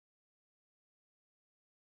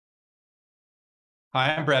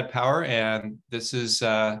Hi, I'm Brad Power, and this is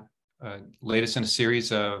latest in a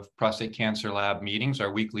series of prostate cancer lab meetings,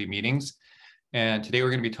 our weekly meetings. And today we're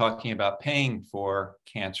going to be talking about paying for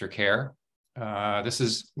cancer care. This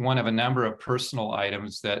is one of a number of personal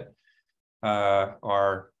items that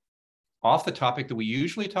are off the topic that we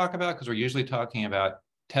usually talk about, because we're usually talking about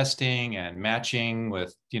testing and matching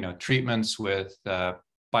with, treatments with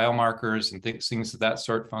biomarkers and things of that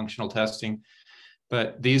sort, functional testing.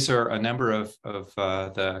 But these are a number of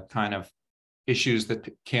the kind of issues that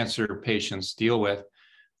cancer patients deal with.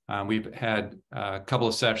 We've had a couple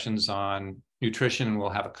of sessions on nutrition, and we'll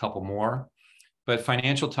have a couple more. But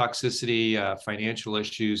financial toxicity, financial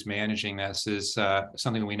issues, managing this is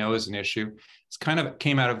something we know is an issue. It's kind of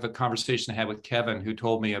came out of a conversation I had with Kevin, who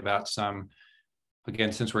told me about some,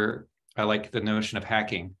 again, I like the notion of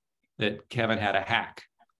hacking, that Kevin had a hack,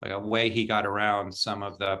 like a way he got around some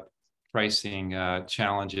of the pricing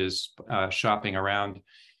challenges, shopping around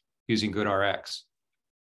using GoodRx.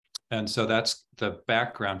 And so that's the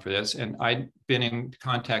background for this. And I'd been in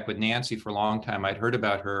contact with Nancy for a long time. I'd heard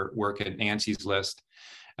about her work at Nancy's List,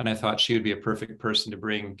 and I thought she would be a perfect person to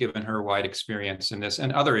bring, given her wide experience in this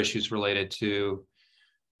and other issues related to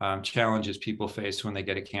challenges people face when they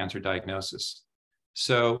get a cancer diagnosis.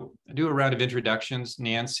 So I do a round of introductions,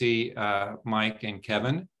 Nancy, Mike, and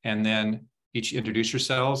Kevin, and then each introduce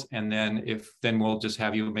yourselves, and then we'll just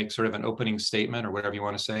have you make sort of an opening statement or whatever you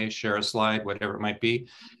want to say, share a slide, whatever it might be,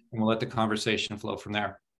 and we'll let the conversation flow from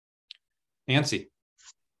there. Nancy.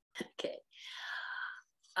 Okay.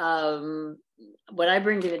 What I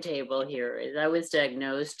bring to the table here is I was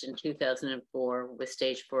diagnosed in 2004 with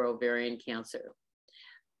stage 4 ovarian cancer.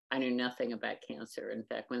 I knew nothing about cancer. In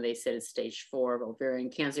fact, when they said it's stage 4 ovarian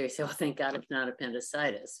cancer, I said, "Oh, thank God it's not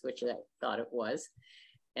appendicitis," which I thought it was.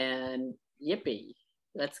 And yippee,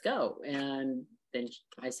 let's go. And then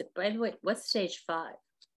I said, "By the way, what's stage 5?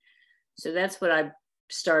 So that's what I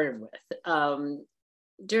started with.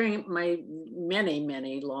 During my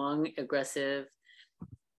many long aggressive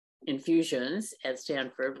infusions at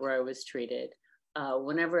Stanford, where I was treated,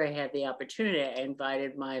 whenever I had the opportunity, I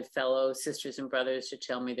invited my fellow sisters and brothers to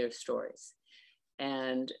tell me their stories.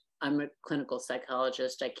 And I'm a clinical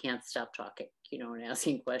psychologist. I can't stop talking, and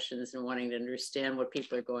asking questions and wanting to understand what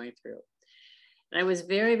people are going through. And I was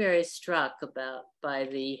very, very struck by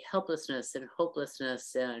the helplessness and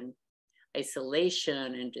hopelessness and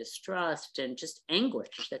isolation and distrust and just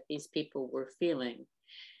anguish that these people were feeling.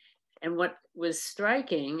 And what was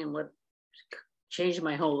striking and what changed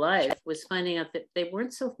my whole life was finding out that they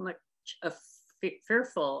weren't so much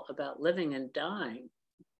fearful about living and dying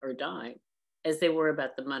as they were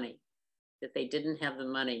about the money, that they didn't have the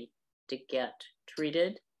money to get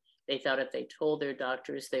treated. They thought if they told their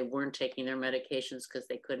doctors they weren't taking their medications because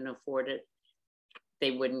they couldn't afford it,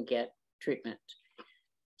 they wouldn't get treatment.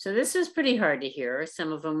 So this was pretty hard to hear.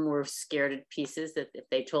 Some of them were scared to pieces that if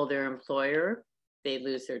they told their employer, they'd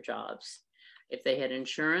lose their jobs. If they had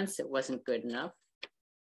insurance, it wasn't good enough.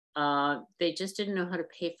 They just didn't know how to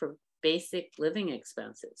pay for basic living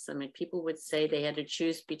expenses. I mean, people would say they had to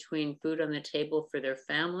choose between food on the table for their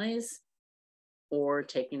families or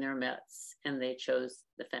taking their meds, and they chose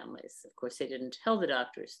the families. Of course, they didn't tell the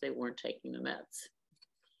doctors they weren't taking the meds.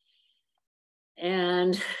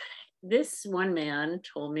 And this one man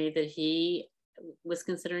told me that he was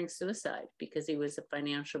considering suicide because he was a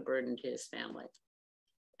financial burden to his family.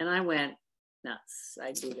 And I went nuts.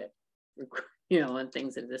 I do that, and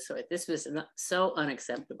things of this sort. This was so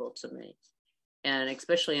unacceptable to me. And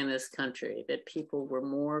especially in this country, that people were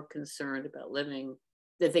more concerned about living,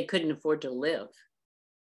 that they couldn't afford to live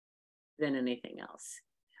than anything else.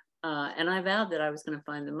 And I vowed that I was going to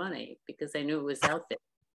find the money because I knew it was out there.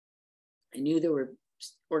 I knew there were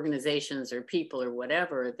organizations or people or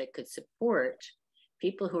whatever that could support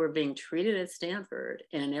people who were being treated at Stanford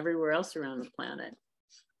and everywhere else around the planet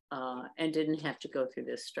and didn't have to go through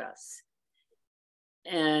this stress.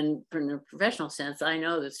 And from a professional sense, I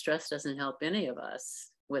know that stress doesn't help any of us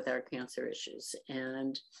with our cancer issues.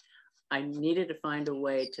 And I needed to find a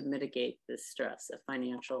way to mitigate this stress of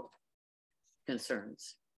financial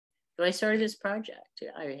concerns. So I started this project.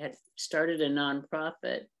 I had started a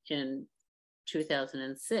nonprofit in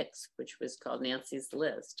 2006, which was called Nancy's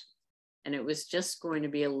List. And it was just going to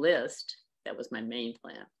be a list, that was my main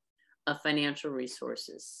plan, of financial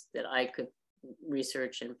resources that I could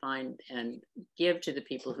research and find and give to the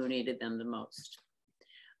people who needed them the most.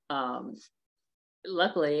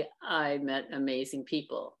 Luckily, I met amazing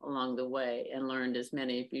people along the way and learned, as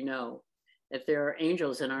many of you know, that there are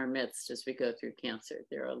angels in our midst as we go through cancer.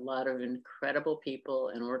 There are a lot of incredible people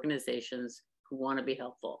and organizations who want to be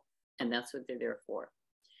helpful, and that's what they're there for.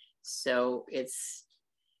 So it's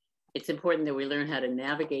important that we learn how to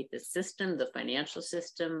navigate the system, the financial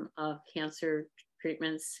system of cancer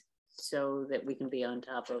treatments, so that we can be on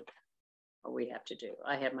top of what we have to do.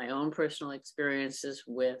 I have my own personal experiences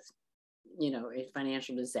with,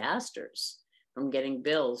 financial disasters, from getting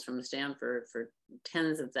bills from Stanford for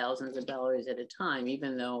tens of thousands of dollars at a time,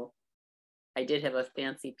 even though I did have a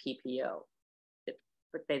fancy PPO,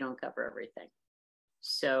 but they don't cover everything.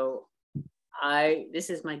 So this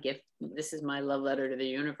is my gift. This is my love letter to the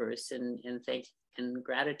universe, and thanks and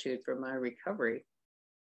gratitude for my recovery,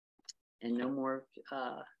 and no more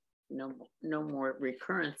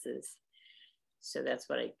recurrences. So that's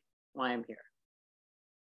why I'm here.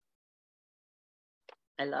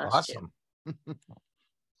 I lost you. Awesome.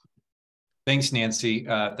 Thanks, Nancy.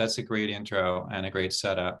 That's a great intro and a great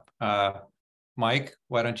setup. Mike,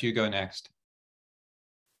 why don't you go next?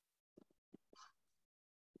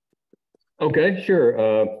 Okay,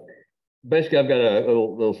 sure. Basically, I've got a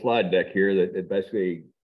little slide deck here that basically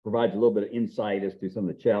provides a little bit of insight as to some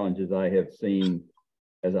of the challenges I have seen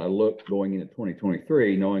as I look going into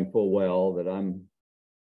 2023, knowing full well that I'm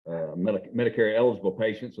a Medicare eligible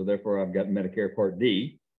patient, so therefore I've got Medicare Part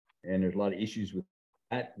D, and there's a lot of issues with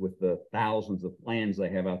that, with the thousands of plans they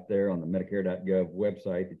have out there on the Medicare.gov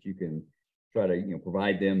website that you can try to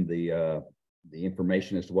provide them the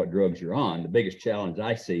information as to what drugs you're on. The biggest challenge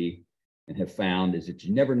I see and have found is that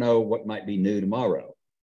you never know what might be new tomorrow,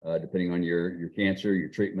 depending on your cancer, your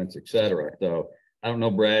treatments, et cetera. So I don't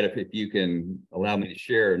know, Brad, if you can allow me to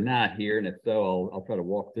share or not here, and if so, I'll try to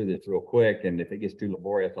walk through this real quick, and if it gets too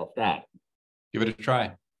laborious, I'll stop. Give it a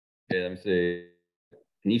try. Okay, let me see.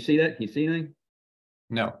 Can you see that? Can you see anything?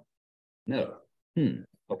 No. No.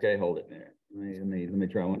 Okay, hold it there. Let me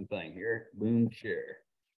try one thing here. Boom, share.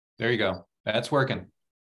 There you go. That's working.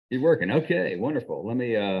 It's working. Okay, wonderful. Let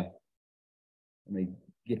me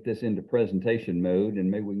get this into presentation mode,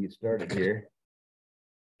 and maybe we can get started here.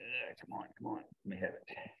 Come on. Let me have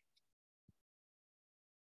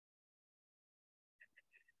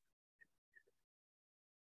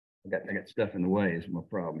it. I got stuff in the way is my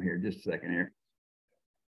problem here. Just a second here.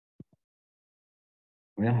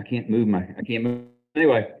 Well, I can't move.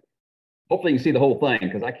 Anyway, hopefully you can see the whole thing,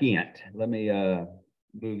 because I can't. Let me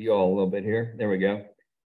move you all a little bit here. There we go.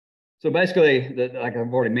 So basically, like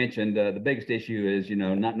I've already mentioned, the biggest issue is,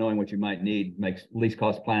 not knowing what you might need makes least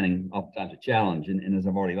cost planning oftentimes a challenge. And as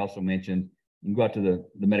I've already also mentioned, you can go out to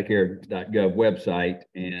the Medicare.gov website,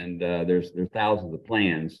 and there's thousands of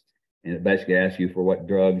plans, and it basically asks you for what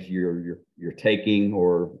drugs you're taking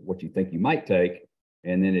or what you think you might take,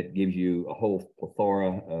 and then it gives you a whole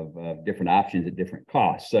plethora of different options at different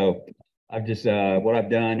costs. So I've just what I've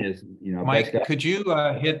done is, Mike, could you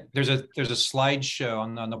hit? There's a slideshow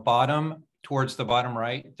on the bottom, towards the bottom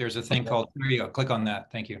right. There's a thing called. There you go. Click on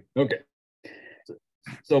that. Thank you. Okay.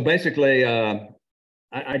 So basically,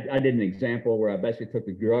 I did an example where I basically took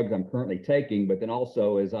the drugs I'm currently taking, but then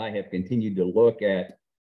also as I have continued to look at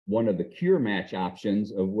one of the cure match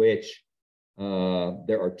options, of which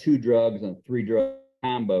there are 2 drugs and a 3-drug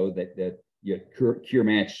combo that cure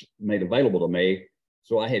match made available to me.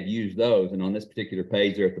 So I have used those, and on this particular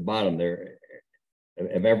page there at the bottom there,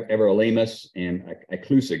 everolimus and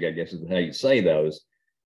iclusig, I guess is how you say those.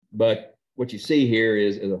 But what you see here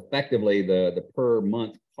is effectively the per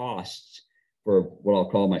month costs for what I'll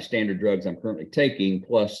call my standard drugs I'm currently taking,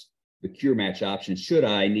 plus the cure match options, should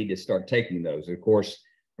I need to start taking those. Of course,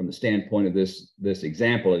 from the standpoint of this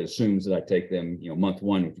example, it assumes that I take them, month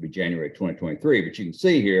 1, which would be January 2023. But you can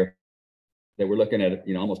see here that we're looking at,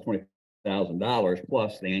 almost $20,000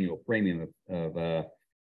 plus the annual premium of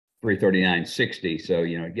 $339.60. So,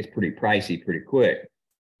 it gets pretty pricey pretty quick.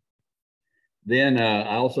 Then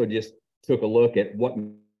I also just took a look at what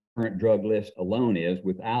current drug list alone is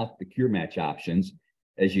without the cure match options.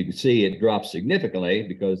 As you can see, it drops significantly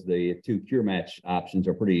because the 2 cure match options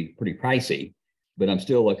are pretty pricey, but I'm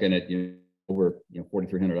still looking at over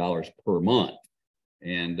 $4,300 per month.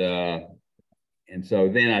 And so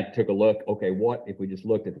then I took a look, okay, what if we just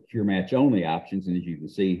looked at the cure match only options? And as you can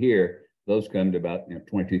see here, those come to about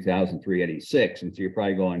 $22,386. And so you're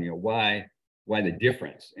probably going, why the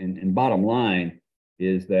difference? And bottom line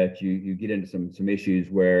is that you get into some issues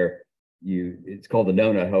where it's called the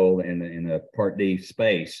donut hole in the Part D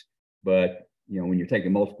space. But when you're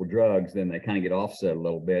taking multiple drugs, then they kind of get offset a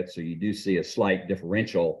little bit. So you do see a slight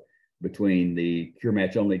differential between the cure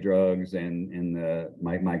match only drugs and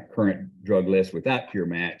my current drug list without cure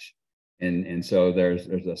match. And so there's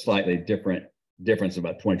a slightly different difference,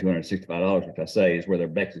 about $2,265, which I say is where they're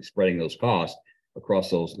basically spreading those costs across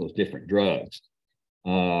those different drugs.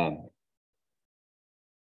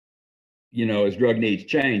 as drug needs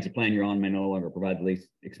change, the plan you're on may no longer provide the least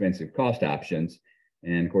expensive cost options.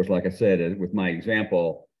 And of course, like I said, with my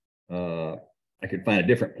example, I could find a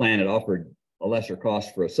different plan that offered a lesser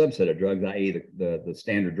cost for a subset of drugs, i.e. the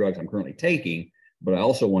standard drugs I'm currently taking, but I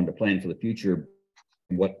also wanted to plan for the future,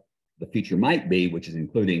 what the future might be, which is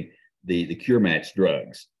including the cure match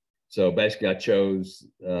drugs. So basically I chose,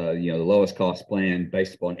 the lowest cost plan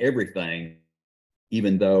based upon everything,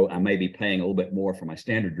 even though I may be paying a little bit more for my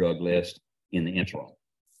standard drug list in the interim.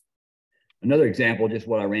 Another example, just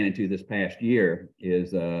what I ran into this past year,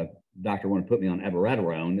 is doctor wanted to put me on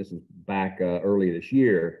abiraterone. This was back early this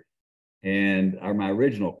year. And my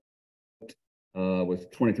original was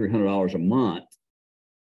 $2,300 a month.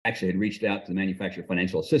 Actually had reached out to the manufacturer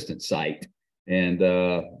financial assistance site, and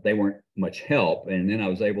they weren't much help. And then I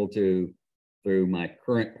was able to, through my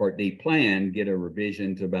current Part D plan, get a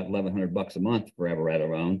revision to about $1,100 a month for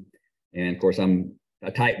abiraterone. And of course, I'm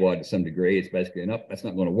a tightwad to some degree. It's basically, nope, that's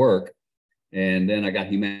not going to work. And then I got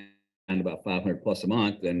Humana about $500 plus a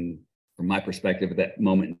month. And from my perspective at that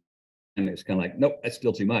moment, and it's kind of like, nope, that's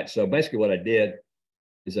still too much. So basically what I did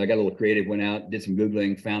is I got a little creative, went out, did some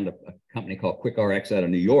Googling, found a company called QuickRx out of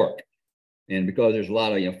New York. And because there's a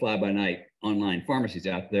lot of fly-by-night online pharmacies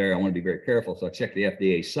out there, I want to be very careful. So I checked the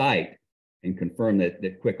FDA site and confirmed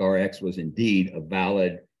that QuickRx was indeed a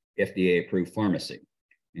valid FDA-approved pharmacy.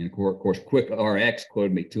 And of course, QuickRx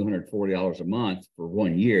quoted me $240 a month for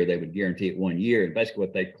 1 year. They would guarantee it 1 year. And basically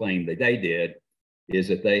what they claimed that they did is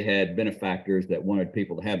that they had benefactors that wanted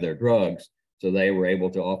people to have their drugs. So they were able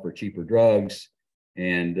to offer cheaper drugs,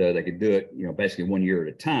 and they could do it, basically 1 year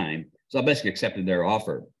at a time. So I basically accepted their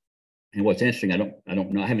offer. And what's interesting, I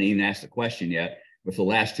don't know, I haven't even asked the question yet, but for the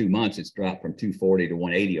last 2 months, it's dropped from $240 to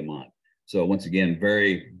 $180 a month. So once again,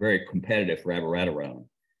 very, very competitive for abiraterone.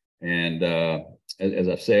 And as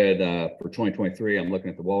I've said, for 2023, I'm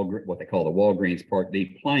looking at what they call the Walgreens Part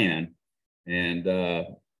D plan. And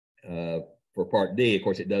for Part D, of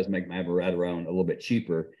course, it does make my abiraterone a little bit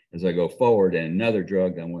cheaper as I go forward. And another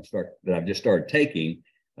drug that I've just started taking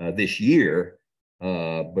this year,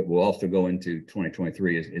 but will also go into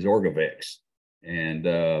 2023 is Orgovix. And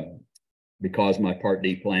because my Part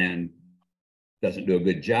D plan doesn't do a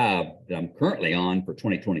good job that I'm currently on for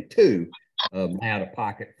 2022, my out of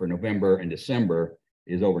pocket for November and December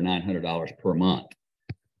is over $900 per month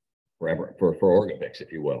for Orgovix,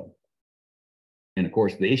 if you will. And of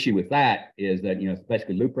course, the issue with that is that, it's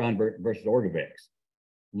basically Lupron versus Orgovix.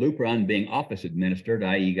 Lupron being office administered,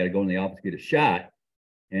 i.e. you got to go in the office, get a shot.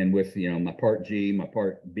 And with, my Part G, my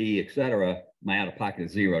Part B, et cetera, my out of pocket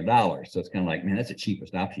is $0. So it's kind of like, man, that's the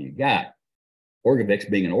cheapest option you got. Orgovix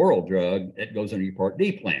being an oral drug, it goes under your Part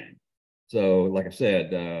D plan. So like I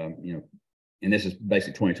said, and this is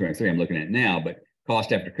basically 2023 I'm looking at now, but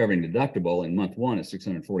cost after covering deductible in month one is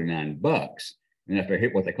 $649. And after I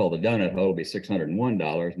hit what they call the donut hole, it'll be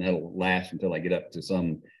 $601, and that'll last until I get up to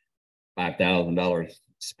some $5,000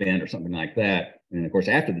 spend or something like that. And of course,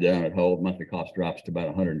 after the donut hole, the monthly cost drops to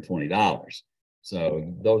about $120.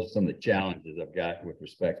 So those are some of the challenges I've got with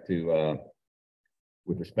respect to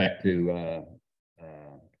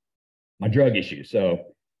my drug issues.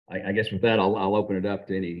 So I guess with that, I'll open it up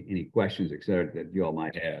to any questions, et cetera, that you all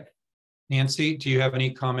might have. Nancy, do you have any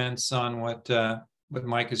comments on what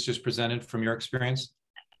Mike has just presented from your experience?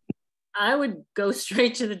 I would go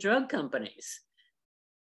straight to the drug companies.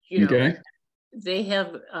 Okay. They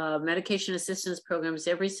have medication assistance programs,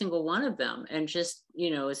 every single one of them, and just,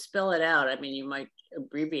 spell it out. I mean, you might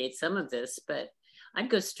abbreviate some of this, but I'd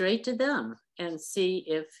go straight to them and see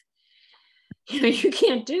if, you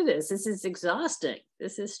can't do this. This is exhausting.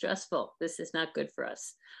 This is stressful. This is not good for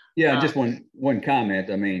us. Yeah, just one comment.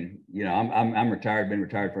 I mean, I'm retired, been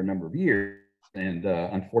retired for a number of years, and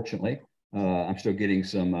unfortunately, I'm still getting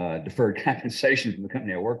some deferred compensation from the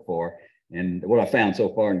company I work for. And what I found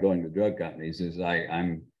so far in going to drug companies is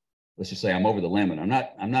I'm let's just say I'm over the limit. I'm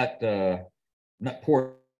not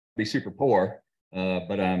poor, be super poor,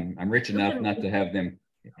 but I'm rich enough not to have them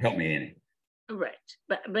help me any. Right,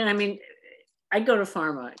 but I mean, I'd go to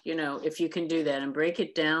pharma. If you can do that and break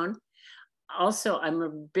it down. Also, I'm a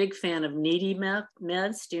big fan of needy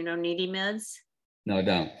meds. Do you know needy meds? No, I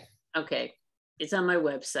don't. Okay, it's on my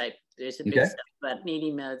website. There's a big stuff about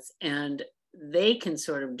needy meds, and they can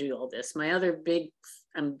sort of do all this. I'm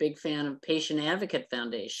a big fan of Patient Advocate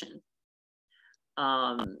Foundation.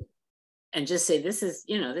 And just say, this is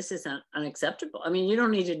unacceptable. I mean, you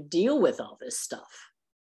don't need to deal with all this stuff.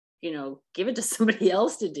 Give it to somebody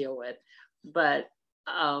else to deal with. But,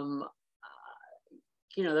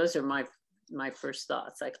 those are my first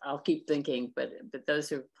thoughts. Like, I'll keep thinking, but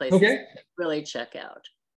those are places to really check out.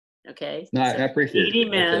 Okay. No, I appreciate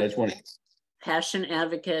it. Patient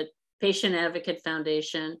Advocate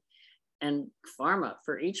Foundation, and pharma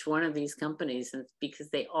for each one of these companies, and because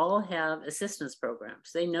they all have assistance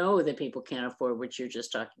programs. They know that people can't afford what you're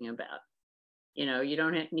just talking about. You know, you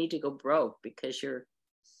don't need to go broke because you're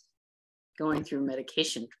going through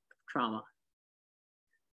medication trauma,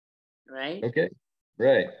 right? Okay,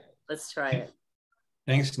 right. Let's try it.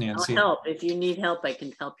 Thanks, I'll Nancy. help. If you need help, I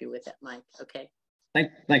can help you with that, Mike. Okay.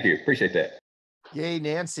 Thank you. Appreciate that. Yay,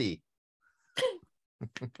 Nancy.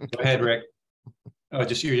 Go ahead, Rick. Oh,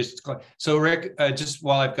 so Rick, just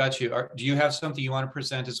while I've got you, do you have something you want to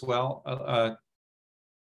present as well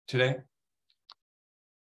today?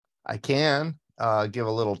 I can give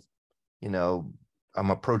a little, you know, I'm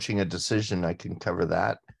approaching a decision. I can cover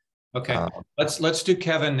that. Okay, let's do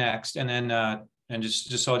Kevin next, and then and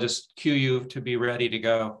I'll just cue you to be ready to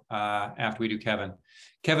go after we do Kevin.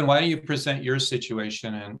 Kevin, why don't you present your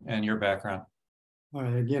situation and your background? All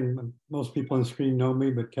right. Again, most people on the screen know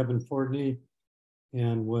me, but Kevin Fordney,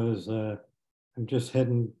 and I'm just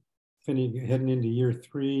heading into year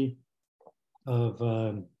 3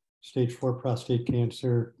 of stage 4 prostate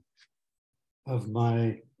cancer. Of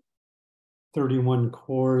my 31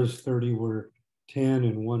 cores, 30 were 10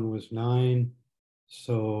 and 1 was 9.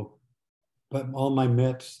 So, but all my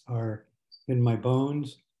mets are in my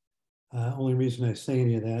bones. Only reason I say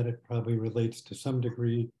any of that, it probably relates to some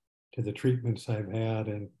degree to the treatments I've had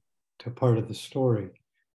and to part of the story.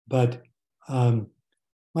 But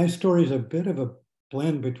my story is a bit of a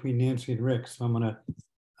blend between Nancy and Rick. So I'm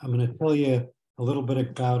gonna tell you a little bit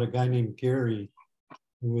about a guy named Gary,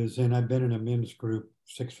 who was in. I've been in a men's group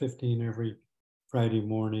 6:15 every Friday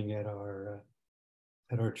morning at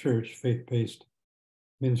our church, faith-based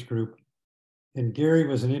men's group. And Gary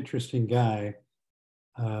was an interesting guy,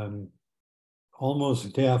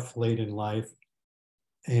 almost deaf late in life,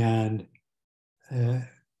 and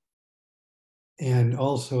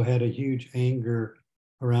also had a huge anger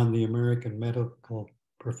around the American medical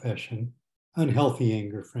profession, unhealthy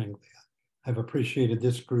anger, frankly. I've appreciated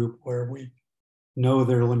this group where we know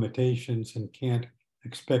their limitations and can't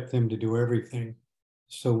expect them to do everything,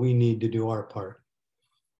 so we need to do our part.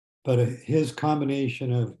 But his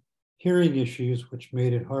combination of hearing issues, which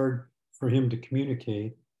made it hard for him to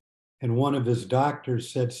communicate, and one of his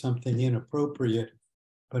doctors said something inappropriate,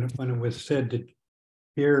 but when it was said to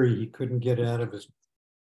Gary, he couldn't get it out of his.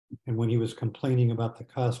 And when he was complaining about the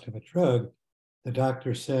cost of a drug, the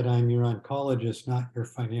doctor said, "I'm your oncologist, not your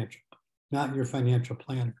financial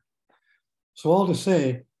planner." So all to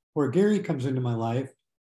say, where Gary comes into my life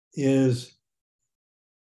is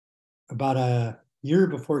about a year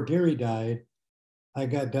before Gary died, I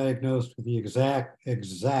got diagnosed with the exact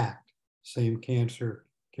same cancer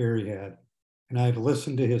Gary had. And I'd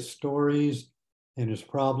listened to his stories and his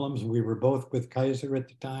problems. We were both with Kaiser at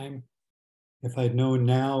the time. If I'd known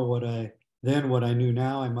now what I knew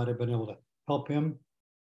now, I might have been able to help him.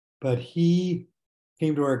 But he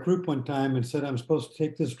came to our group one time and said, "I'm supposed to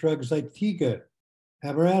take this drug, Zytiga,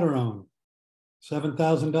 abiraterone,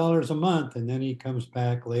 $7,000 a month." And then he comes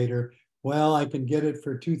back later, "Well, I can get it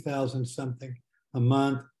for 2,000 something a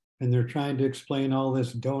month. And they're trying to explain all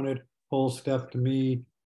this donut hole stuff to me,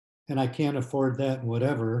 and I can't afford that and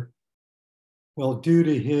whatever." Well, due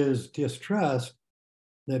to his distrust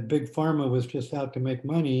that Big Pharma was just out to make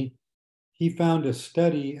money, he found a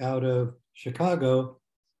study out of Chicago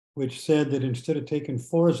which said that instead of taking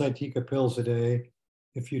 4 Zytiga pills a day,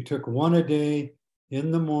 if you took 1 a day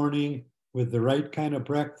in the morning with the right kind of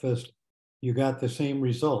breakfast, you got the same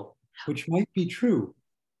result, which might be true.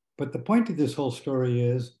 But the point of this whole story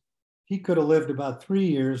is he could have lived about 3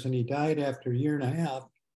 years, and he died after a year and a half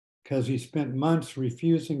because he spent months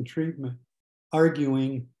refusing treatment,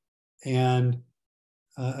 arguing, and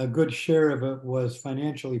a good share of it was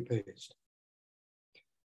financially based.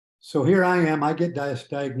 So here I am, I get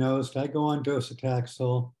diagnosed, I go on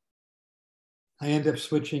docetaxel. I end up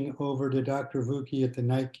switching over to Dr. Vuki at the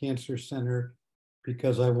Night Cancer Center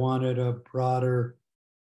because I wanted a broader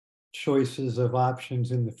choices of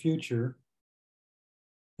options in the future.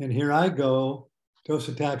 And here I go,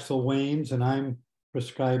 docetaxel wanes and I'm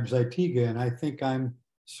prescribed Zytiga, and I think I'm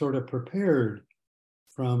sort of prepared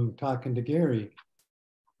from talking to Gary.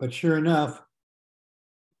 But sure enough,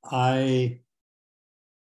 and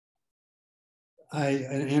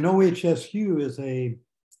OHSU is they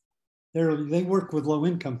work with low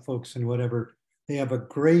income folks and whatever. They have a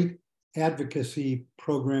great advocacy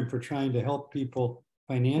program for trying to help people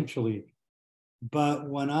financially. But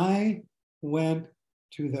when I went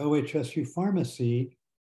to the OHSU pharmacy,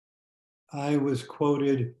 I was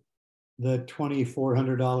quoted the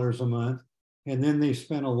 $2,400 a month. And then they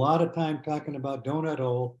spent a lot of time talking about donut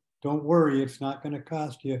hole don't worry, it's not going to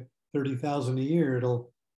cost you $30,000 a year.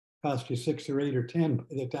 It'll cost you 6 or 8 or 10 by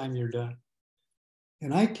the time you're done.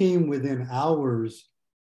 And I came within hours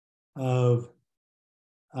of,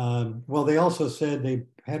 well, they also said they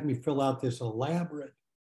had me fill out this elaborate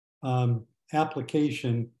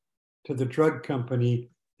application to the drug company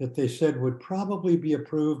that they said would probably be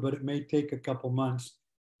approved, but it may take a couple months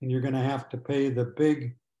and you're going to have to pay the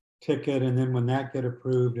big ticket. And then when that get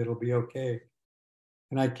approved, it'll be okay.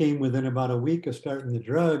 And I came within about a week of starting the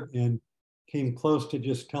drug and came close to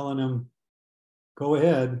just telling them, go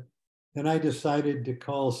ahead. Then I decided to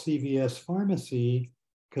call CVS Pharmacy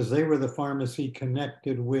because they were the pharmacy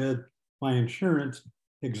connected with my insurance.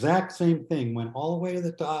 Exact same thing, went all the way to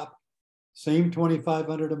the top, same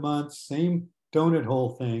 $2,500 a month, same donut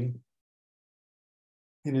hole thing.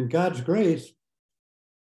 And in God's grace,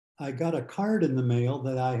 I got a card in the mail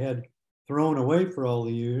that I had thrown away for all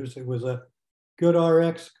the years. It was a Good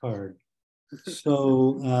RX card.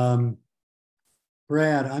 So,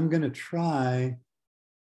 Brad, I'm going to try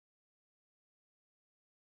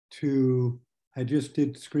to, I just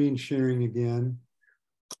did screen sharing again,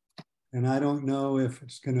 and I don't know if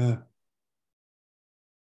it's going to.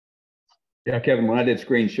 Yeah, Kevin, when I did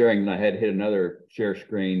screen sharing and I had hit another share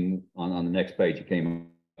screen on the next page, it came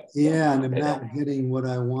up. Yeah, and I'm not getting what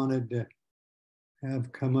I wanted to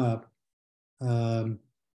have come up. Let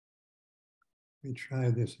me try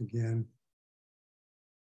this again.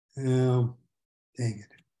 Dang it.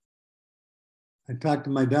 I talked to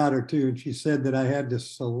my daughter too, and she said that I had to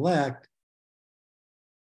select.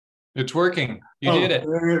 It's working. You did it.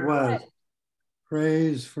 There it was.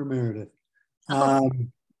 Praise for Meredith.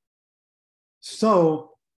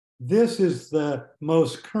 So this is the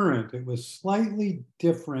most current. It was slightly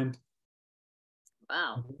different.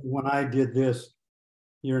 Wow. When I did this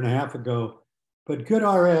a year and a half ago. But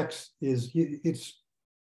GoodRx is, it's,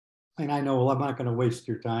 and I know, well, I'm not going to waste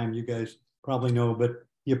your time. You guys probably know, but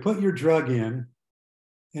you put your drug in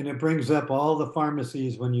and it brings up all the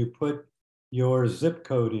pharmacies when you put your zip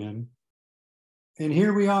code in. And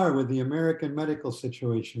here we are with the American medical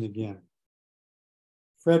situation again.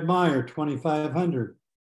 Fred Meyer, 2,500.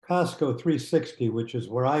 Costco, 360, which is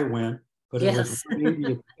where I went, but it was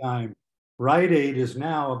 180 at the time. Rite Aid is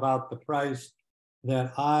now about the price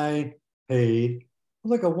that I paid.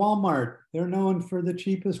 Look at Walmart. They're known for the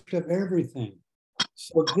cheapest of everything.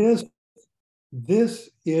 So this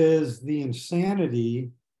is the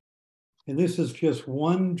insanity. And this is just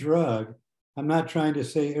one drug. I'm not trying to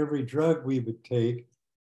say every drug we would take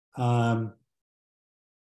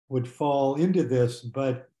would fall into this,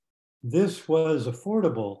 but this was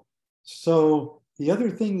affordable. So the other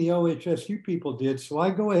thing the OHSU people did, so I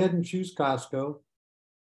go ahead and choose Costco,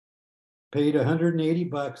 paid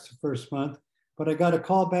 $180 the first month, but I got a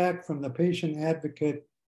call back from the patient advocate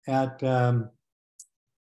at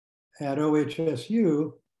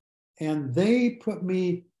OHSU, and they put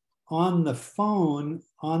me on the phone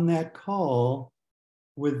on that call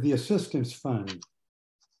with the assistance fund.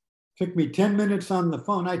 Took me 10 minutes on the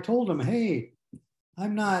phone. I told them, hey,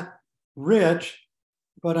 I'm not rich,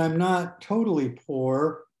 but I'm not totally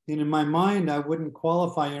poor. And in my mind, I wouldn't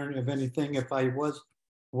qualify of anything if I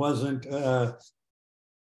wasn't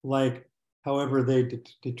like, however they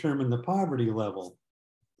determine the poverty level.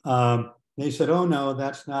 They said, oh no,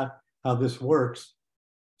 that's not how this works.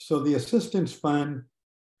 So the assistance fund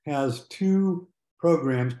has two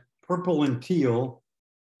programs, purple and teal,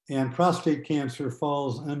 and prostate cancer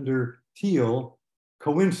falls under teal.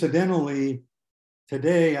 Coincidentally,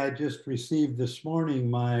 today I just received this morning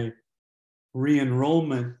my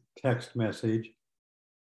re-enrollment text message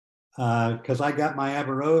because I got my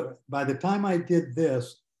Aberrota. By the time I did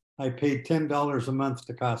this, I paid $10 a month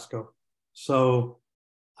to Costco. So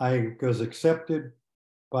I was accepted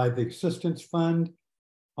by the assistance fund.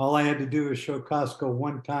 All I had to do is show Costco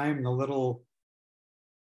one time, the little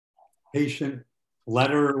patient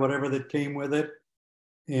letter or whatever that came with it,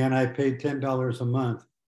 and I paid $10 a month.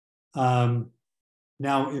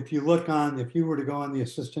 Now, if you were to go on the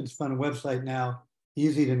assistance fund website now,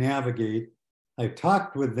 easy to navigate. I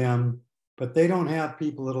talked with them, but they don't have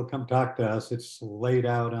people that'll come talk to us. It's laid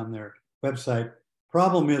out on their website.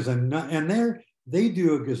 Problem is, and they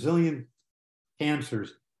do a gazillion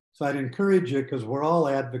cancers. So I'd encourage you, because we're all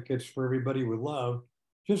advocates for everybody we love,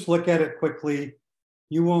 just look at it quickly.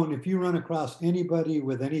 You won't, if you run across anybody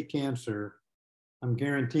with any cancer, I'm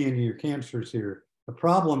guaranteeing you your cancer's here. The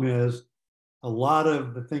problem is a lot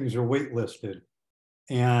of the things are waitlisted,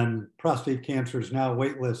 and prostate cancer is now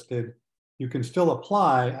waitlisted. You can still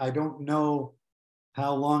apply. I don't know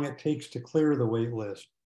how long it takes to clear the wait list.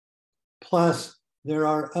 Plus, there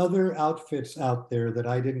are other outfits out there that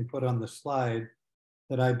I didn't put on the slide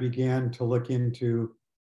that I began to look into.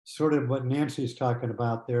 Sort of what Nancy's talking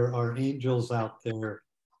about. There are angels out there,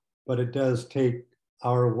 but it does take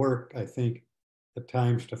our work, I think, at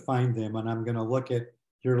times to find them. And I'm going to look at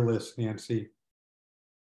your list, Nancy.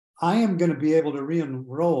 I am going to be able to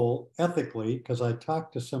re-enroll ethically because I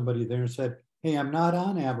talked to somebody there and said, hey, I'm not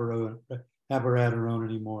on abiraterone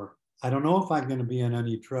anymore. I don't know if I'm going to be on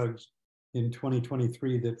any drugs in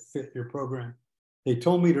 2023 that fit your program. They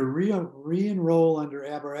told me to re-enroll under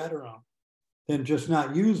abiraterone, then just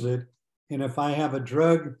not use it. And if I have a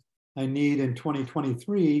drug I need in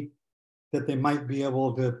 2023, that they might be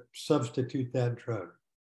able to substitute that drug.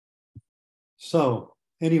 So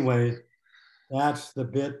anyway, that's the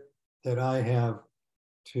bit that I have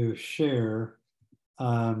to share.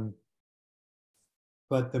 But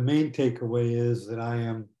the main takeaway is that I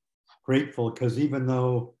am grateful because even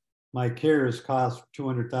though my care has cost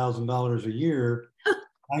 $200,000 a year,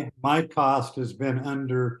 my cost has been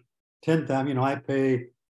under 10,000. You know, I pay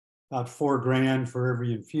about $4,000 for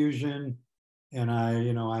every infusion, and I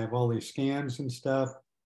have all these scans and stuff.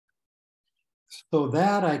 So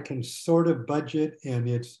that I can sort of budget, and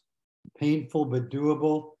it's painful but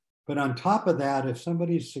doable. But on top of that, if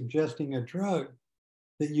somebody's suggesting a drug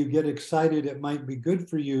that you get excited it might be good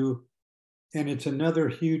for you, and it's another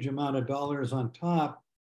huge amount of dollars on top,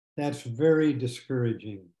 that's very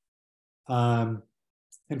discouraging. And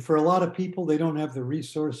for a lot of people, they don't have the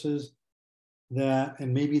resources that,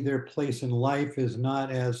 and maybe their place in life is not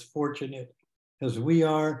as fortunate as we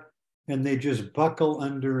are, and they just buckle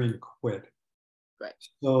under and quit. Right.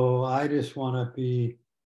 So I just want to be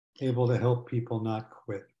able to help people not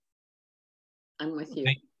quit. I'm with you.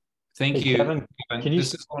 Thank Hey, you. Kevin, can you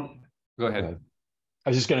This is one, go ahead. I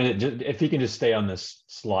was just going to, if you can just stay on this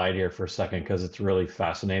slide here for a second, because it's really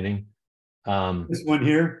fascinating. This one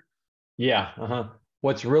here? Yeah.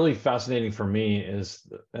 What's really fascinating for me is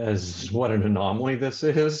what an anomaly this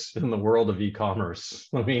is in the world of e-commerce.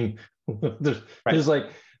 I mean,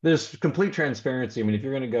 there's complete transparency. I mean, if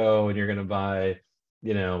you're going to go and you're going to buy,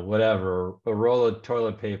 whatever, a roll of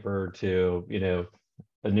toilet paper to,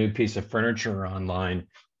 a new piece of furniture online,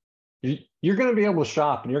 you're going to be able to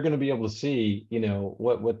shop and you're going to be able to see,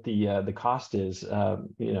 what the cost is,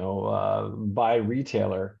 by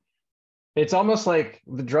retailer. It's almost like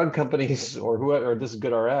the drug companies or whoever, or this is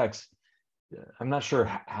GoodRx, I'm not sure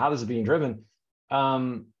how this is being driven,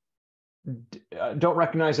 don't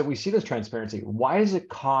recognize that we see this transparency. Why is it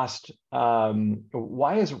cost?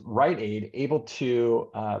 Why is Rite Aid able to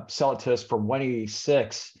sell it to us for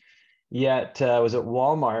 $186? Yet was it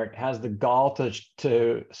Walmart has the gall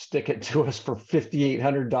to stick it to us for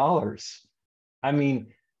 $5,800? I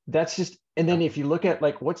mean, that's just. And then if you look at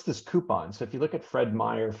what's this coupon? So if you look at Fred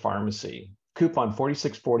Meyer Pharmacy, coupon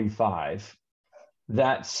 46.45,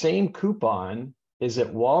 that same coupon is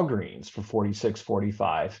at Walgreens for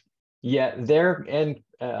 46.45. Yet their end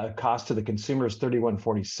cost to the consumer is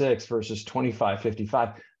 31.46 versus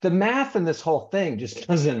 25.55. The math in this whole thing just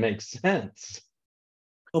doesn't make sense.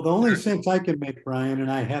 Well, the only sense I can make, Brian, and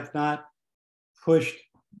I have not pushed,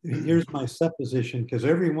 here's my supposition, because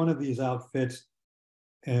every one of these outfits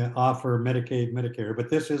offer Medicaid, Medicare, but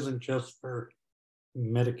this isn't just for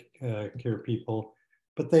Medicare people,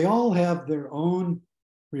 but they all have their own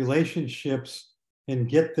relationships and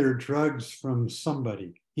get their drugs from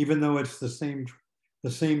somebody, even though it's the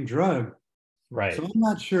same drug. Right. So I'm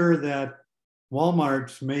not sure that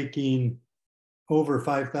Walmart's making over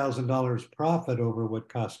 $5,000 profit over what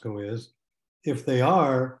Costco is. If they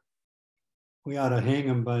are, we ought to hang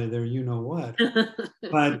them by their you-know-what.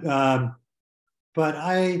 But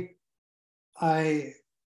I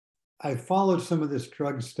followed some of this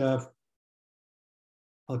drug stuff.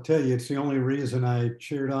 I'll tell you, it's the only reason I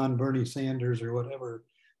cheered on Bernie Sanders or whatever,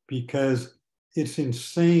 because it's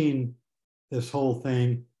insane, this whole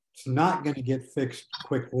thing. It's not going to get fixed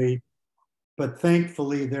quickly, but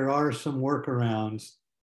thankfully there are some workarounds.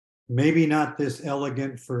 Maybe not this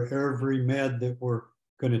elegant for every med that we're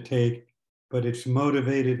going to take, but it's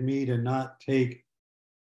motivated me to not take.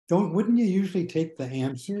 Wouldn't you usually take the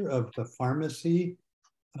answer of the pharmacy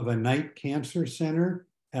of a night cancer center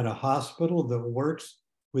at a hospital that works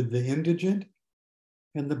with the indigent?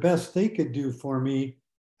 And the best they could do for me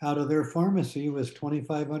out of their pharmacy was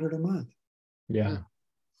 $2,500 a month. Yeah,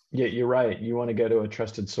 you're right. You want to go to a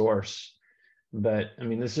trusted source. But I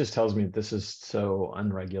mean, this just tells me that this is so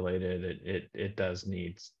unregulated. It does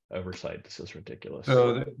need oversight. This is ridiculous.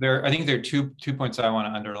 So I think there are two points I want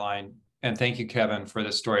to underline. And thank you, Kevin, for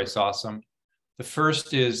this story. It's awesome. The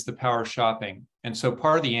first is the power of shopping. And so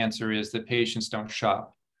part of the answer is that patients don't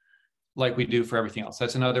shop. like we do for everything else.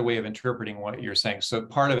 That's another way of interpreting what you're saying. So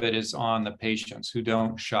part of it is on the patients who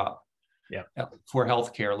don't shop for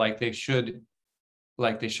healthcare like they should,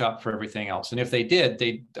 like they shop for everything else. And if they did,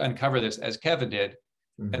 they'd uncover this as Kevin did,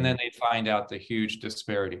 and then they'd find out the huge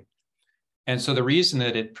disparity. And so the reason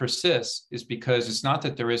that it persists is because it's not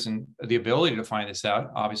that there isn't the ability to find this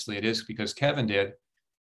out. Obviously it is because Kevin did,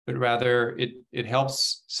 but rather it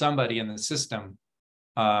helps somebody in the system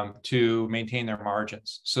to maintain their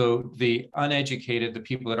margins. So the uneducated, the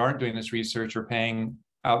people that aren't doing this research are paying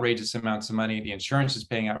outrageous amounts of money. The insurance is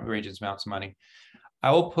paying outrageous amounts of money. I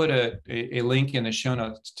will put a link in the show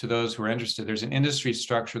notes to those who are interested. There's an industry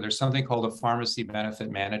structure. There's something called a pharmacy benefit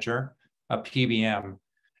manager, a PBM,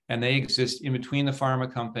 and they exist in between the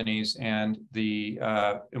pharma companies and the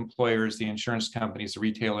employers, the insurance companies, the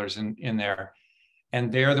retailers in there.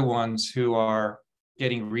 And they're the ones who are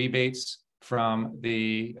getting rebates from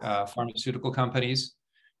the pharmaceutical companies.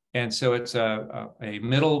 And so it's a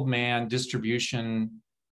middleman distribution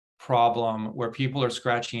problem where people are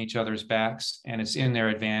scratching each other's backs, and it's in their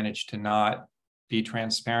advantage to not be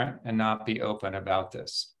transparent and not be open about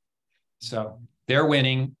this. So they're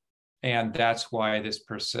winning, and that's why this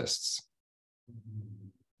persists.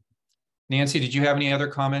 Nancy, did you have any other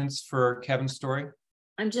comments for Kevin's story?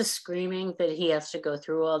 I'm just screaming that he has to go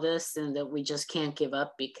through all this and that we just can't give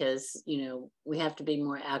up because, you know, we have to be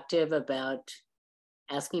more active about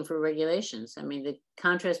asking for regulations. I mean, the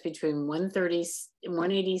contrast between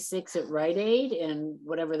 186 at Rite Aid and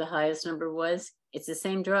whatever the highest number was, it's the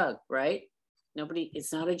same drug, right?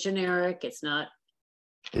 It's not a generic, it's not.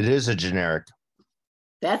 It is a generic.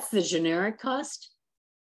 That's the generic cost?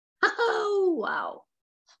 Oh, wow.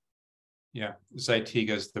 Yeah,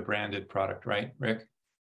 Zytiga's the branded product, right, Rick?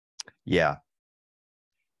 Yeah.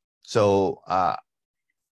 So,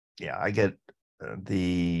 yeah, I get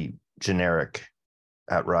the generic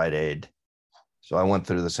at Rite Aid. So I went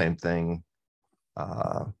through the same thing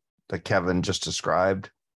that Kevin just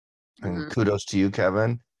described. And kudos to you,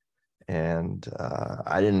 Kevin. And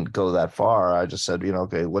I didn't go that far. I just said, you know,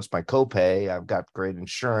 okay, what's my copay? I've got great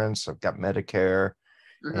insurance. I've got Medicare.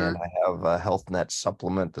 And I have a health net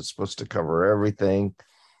supplement that's supposed to cover everything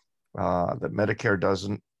that Medicare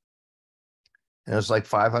doesn't. And it was like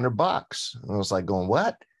 $500. And I was like going,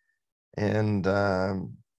 what? And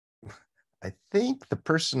I think the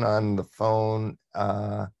person on the phone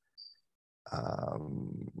at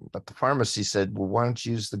the pharmacy said, well, why don't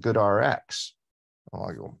you use the Good RX?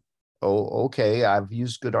 I go, oh, okay. I've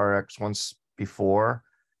used Good RX once before.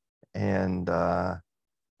 And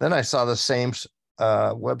then I saw the same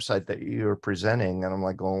website that you were presenting, and I'm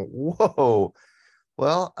like going, whoa.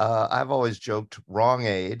 Well, I've always joked wrong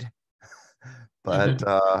aid, but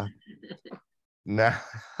now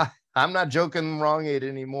I'm not joking wrong aid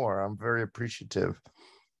anymore. I'm very appreciative.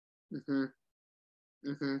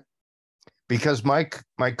 Because my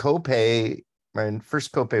copay, my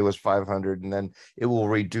first copay was $500, and then it will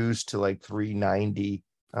reduce to like $390.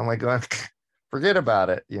 I'm like, forget about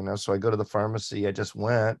it, you know. So I go to the pharmacy. I just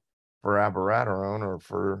went for abiraterone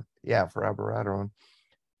for abiraterone,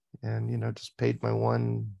 and you know, just paid my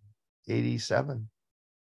 $187.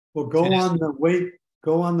 Well, go on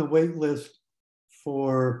the wait list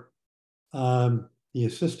for the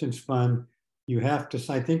assistance fund. You have to,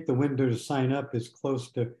 I think the window to sign up is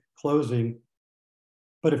close to closing.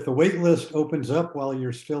 But if the wait list opens up while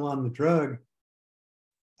you're still on the drug,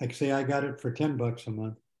 like say I got it for $10 a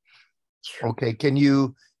month. Okay, can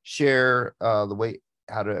you share how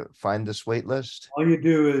to find this wait list? All you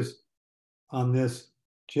do is on this,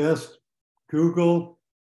 just Google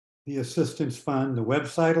the assistance fund. The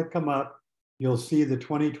website will come up. You'll see the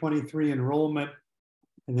 2023 enrollment,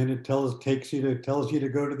 and then it tells you to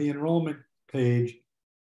go to the enrollment page.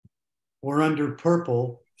 We're under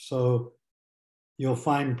purple, so you'll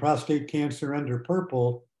find prostate cancer under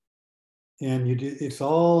purple, and it's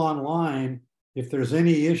all online. If there's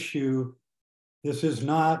any issue, this is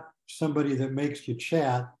not somebody that makes you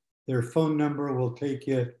chat. Their phone number will take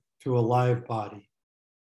you to a live body.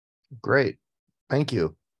 Great, thank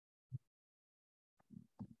you.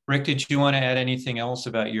 Rick, did you want to add anything else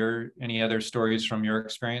about any other stories from your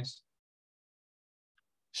experience?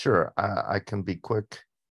 Sure, I can be quick.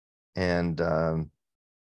 And I'm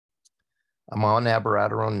on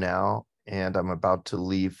abiraterone now, and I'm about to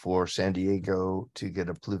leave for San Diego to get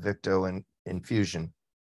a Pluvicto infusion.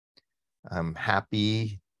 I'm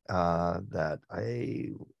happy that I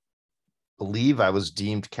believe I was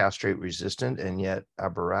deemed castrate resistant, and yet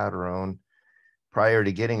abiraterone, prior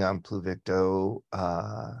to getting on Pluvicto,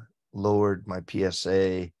 lowered my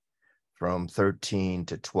PSA from 13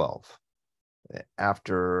 to 12.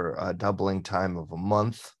 After a doubling time of a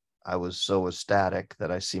month, I was so ecstatic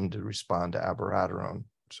that I seemed to respond to abiraterone.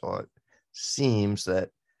 So it seems that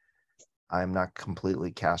I'm not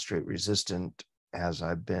completely castrate resistant, as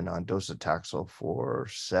I've been on docetaxel for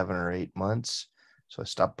 7 or 8 months. So I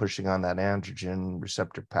stopped pushing on that androgen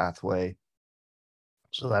receptor pathway.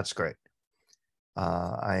 So that's great.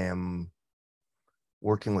 I am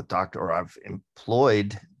working with I've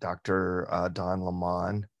employed Dr. Don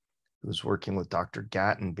Lamont, who's working with Dr.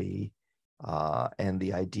 Gattenby. And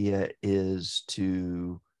the idea is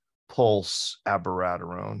to pulse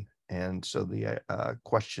abiraterone. And so the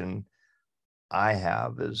question I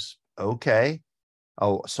have is, okay.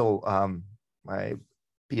 Oh, so my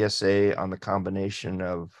PSA on the combination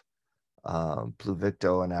of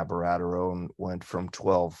Pluvicto and abiraterone went from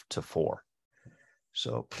 12 to 4.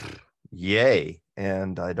 So yay.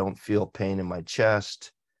 And I don't feel pain in my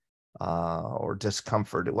chest or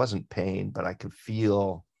discomfort. It wasn't pain, but I could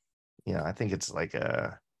feel, I think it's like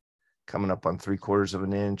coming up on 3/4 of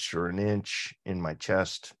an inch or an inch in my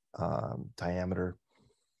chest diameter.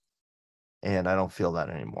 And I don't feel that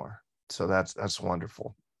anymore. So that's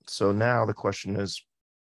wonderful. So now the question is,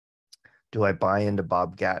 do I buy into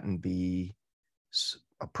Bob Gattenby's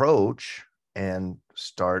approach and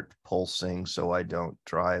start pulsing so I don't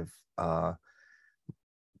drive a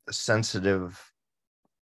sensitive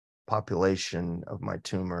population of my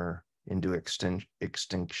tumor into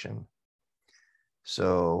extinction?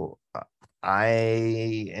 So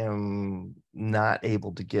I am not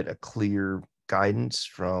able to get a clear guidance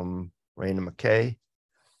from Raina McKay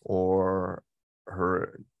or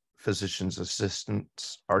her physician's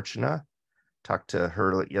assistant, Archana. Talked to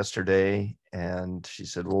her yesterday, and she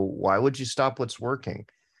said, well, why would you stop what's working?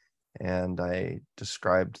 And I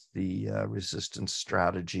described the resistance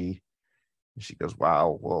strategy. And she goes,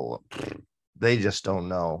 wow, well, they just don't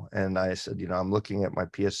know. And I said, I'm looking at my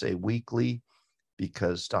PSA weekly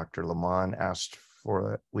because Dr. Lamont asked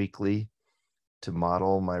for it weekly to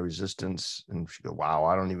model my resistance. And she goes, wow,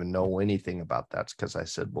 I don't even know anything about that. Because I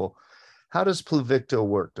said, well, how does Pluvicto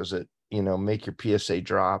work? Does it, make your PSA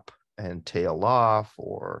drop and tail off?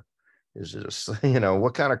 Or is it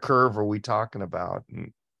what kind of curve are we talking about?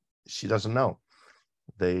 And she doesn't know.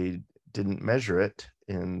 They didn't measure it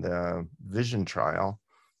in the vision trial.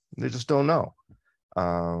 They just don't know.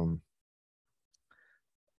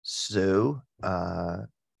 So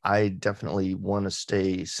I definitely want to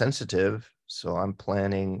stay sensitive. So I'm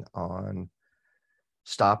planning on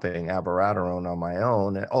stopping abiraterone on my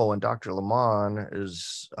own. And Dr. Lamont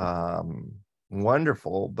is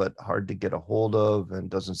wonderful, but hard to get a hold of and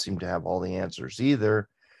doesn't seem to have all the answers either.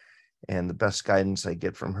 And the best guidance I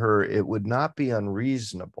get from her, it would not be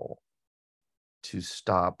unreasonable to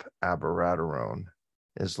stop abiraterone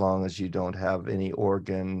as long as you don't have any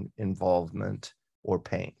organ involvement or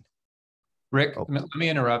pain. Rick, let me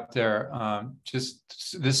interrupt there.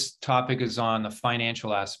 Just this topic is on the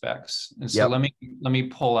financial aspects. And so let me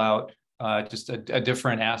pull out just a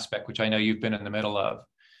different aspect, which I know you've been in the middle of.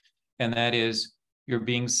 And that is, you're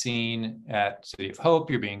being seen at City of Hope,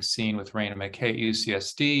 you're being seen with Raina McKay at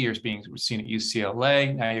UCSD, you're being seen at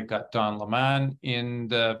UCLA. Now you've got Don Lamont in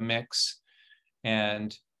the mix.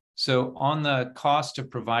 And so on the cost of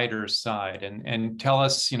providers side, and tell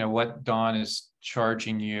us, what Don is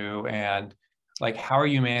charging you, and like, how are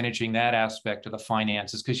you managing that aspect of the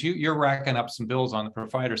finances? Because you're racking up some bills on the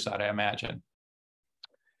provider side, I imagine.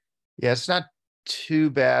 Yeah, it's not too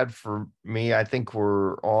bad for me. I think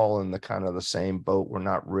we're all in the kind of the same boat. We're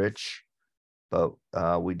not rich, but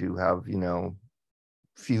we do have,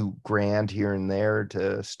 few grand here and there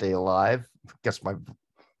to stay alive. I guess my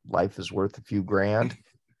life is worth a few grand.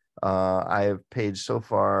 I have paid so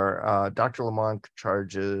far. Dr. Lamont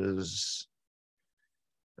charges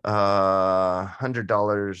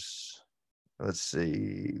 $100. Let's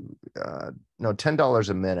see, no, $10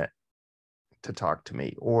 a minute to talk to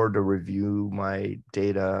me or to review my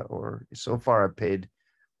data. Or so far, I've paid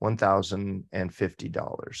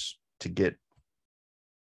 $1,050 to get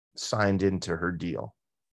signed into her deal.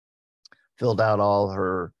 Filled out all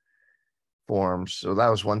her forms, so that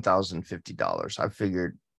was $1,050. I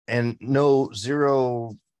figured, and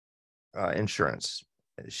zero insurance.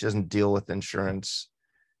 She doesn't deal with insurance.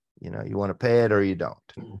 You want to pay it or you don't.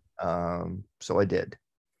 So I did.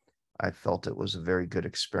 I felt it was a very good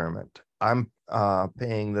experiment. I'm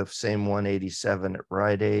paying the same $187 at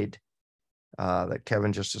Rite Aid that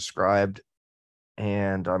Kevin just described,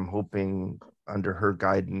 and I'm hoping under her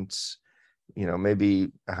guidance,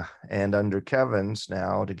 maybe and under Kevin's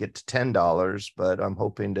now to get to $10, but I'm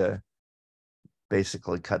hoping to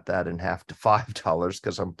basically cut that in half to $5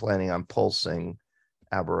 because I'm planning on pulsing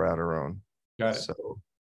abiraterone. Got it. So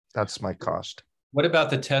that's my cost. What about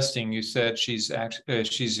the testing? You said she's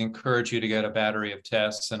encouraged you to get a battery of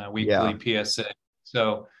tests and a weekly PSA.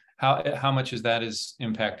 So how much is that is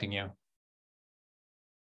impacting you?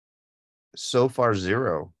 So far,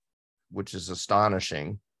 zero, which is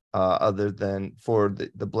astonishing. Other than for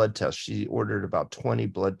the blood test, she ordered about 20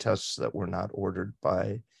 blood tests that were not ordered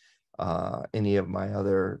by any of my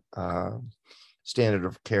other standard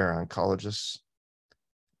of care oncologists.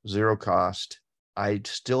 Zero cost. I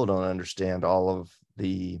still don't understand all of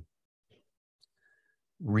the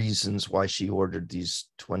reasons why she ordered these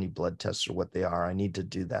 20 blood tests or what they are. I need to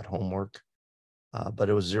do that homework, but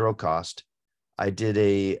it was zero cost. I did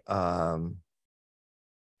a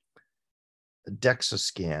DEXA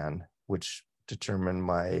scan, which determined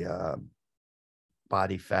my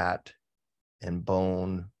body fat and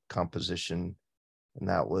bone composition, and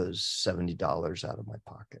that was $70 out of my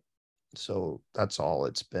pocket. So that's all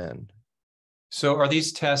it's been. So are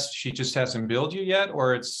these tests, she just hasn't billed you yet,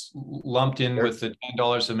 or it's lumped in with the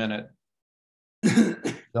 $10 a minute?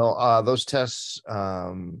 No, those tests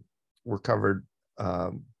were covered.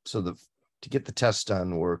 So to get the tests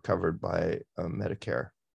done were covered by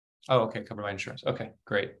Medicare. Oh, okay, covered by insurance. Okay,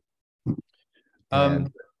 great.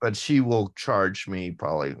 But she will charge me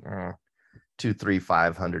probably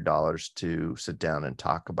 $500 to sit down and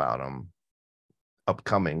talk about them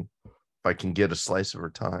upcoming, if I can get a slice of her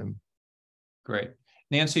time. Great.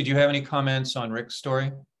 Nancy, do you have any comments on Rick's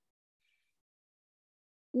story?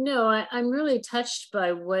 No, I'm really touched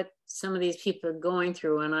by what some of these people are going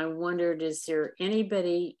through. And I wondered, is there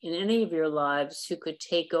anybody in any of your lives who could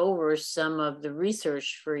take over some of the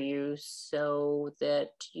research for you so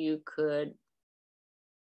that you could,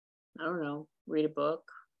 I don't know, read a book,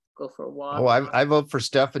 go for a walk? Oh, I vote for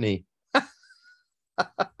Stephanie.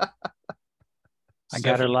 I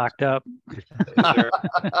got her locked up.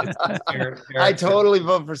 I totally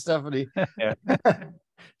vote for Stephanie. Yeah.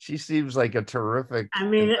 She seems like a terrific. I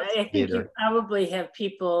mean, I think you probably have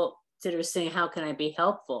people that are saying, how can I be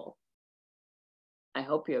helpful? I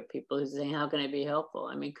hope you have people who are saying, how can I be helpful?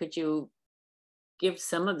 I mean, could you give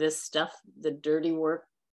some of this stuff, the dirty work,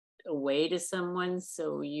 away to someone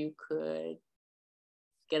so you could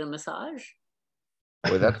get a massage?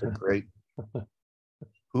 Boy, that's a great.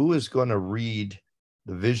 Who is going to read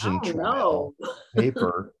the vision trial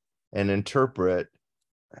paper and interpret?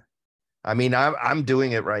 I mean, I'm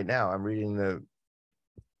doing it right now. I'm reading the,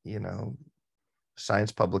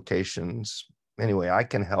 science publications. Anyway, I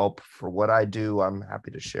can help for what I do. I'm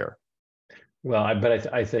happy to share. Well,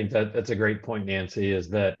 I think that that's a great point, Nancy, is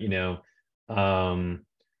that,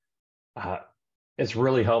 it's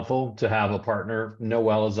really helpful to have a partner.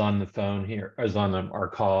 Noelle is on the phone here, is on our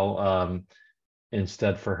call.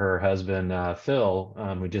 Instead for her husband, Phil,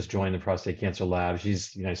 who just joined the prostate cancer lab.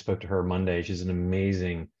 She's, I spoke to her Monday. She's an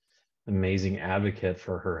amazing advocate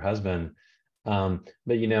for her husband. But,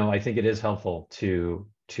 I think it is helpful to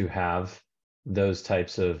have those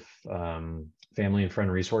types of family and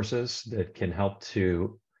friend resources that can help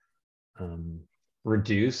to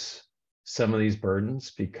reduce some of these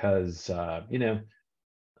burdens, because,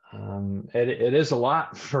 it is a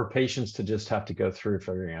lot for patients to just have to go through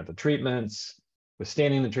figuring out the treatments,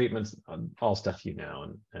 withstanding the treatments, all stuff,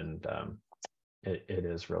 and it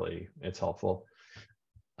is really, it's helpful.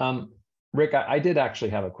 Rick, I did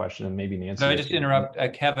actually have a question, and maybe Nancy. No, I just interrupt,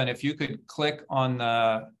 Kevin, if you could click on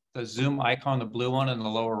the Zoom icon, the blue one in the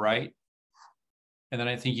lower right, and then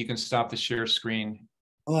I think you can stop the share screen.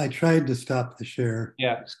 Oh, I tried to stop the share.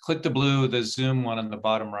 Yeah, click the Zoom one on the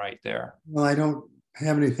bottom right there. Well, I don't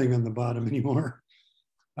have anything on the bottom anymore.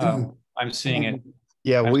 Oh, I'm seeing it.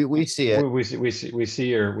 Yeah, we see it. We see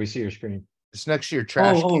your screen. It's next to your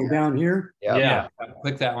trash. Oh, down here? Yeah.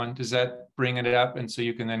 Click that one. Does that bring it up? And so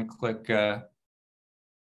you can then click. Oh,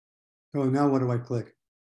 now what do I click?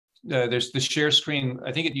 There's the share screen.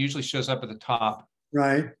 I think it usually shows up at the top.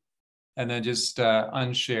 Right. And then just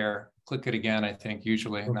unshare. Click it again, I think,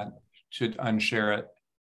 usually, and that should unshare it.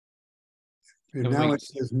 And now it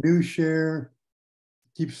says new share.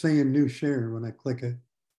 It keeps saying new share when I click it.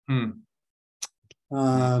 Wait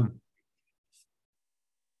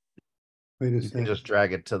a You second. can just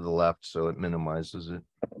drag it to the left so it minimizes it.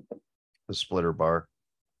 The splitter bar.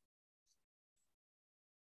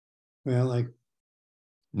 Well,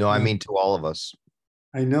 No, I mean to all of us.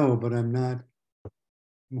 I know, but I'm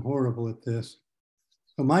horrible at this.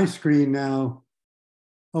 So my screen now,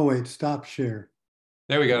 oh wait, stop share.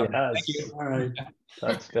 There we go. Yes. Thank you. All right.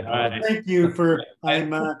 That's good. Thank you for,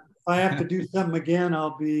 if I have to do something again,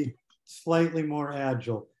 I'll be slightly more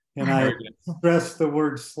agile. And I stress the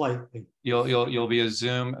word slightly. You'll be a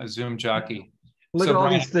Zoom jockey. Look at all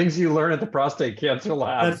these things you learn at the prostate cancer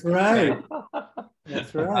lab. That's right.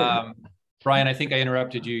 That's right. Brian, I think I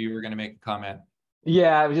interrupted you. You were going to make a comment.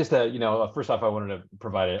 Yeah, it was just first off, I wanted to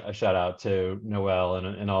provide a shout out to Noel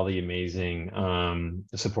and all the amazing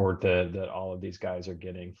support that all of these guys are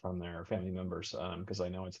getting from their family members, because I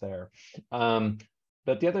know it's there.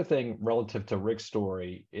 But the other thing relative to Rick's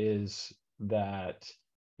story is that,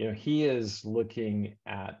 he is looking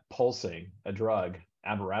at pulsing a drug,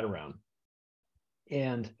 abiraterone.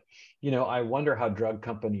 And, I wonder how drug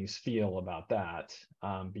companies feel about that,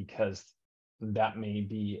 because that may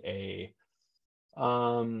be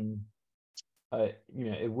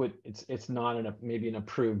it's not maybe an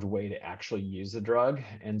approved way to actually use the drug.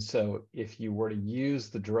 And so if you were to use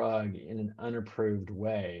the drug in an unapproved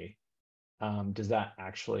way, does that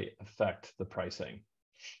actually affect the pricing?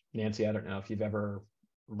 Nancy, I don't know if you've ever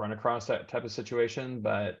run across that type of situation,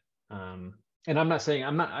 but and I'm not saying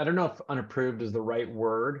I don't know if unapproved is the right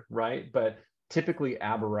word, right? But typically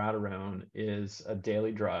abiraterone is a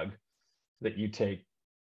daily drug that you take,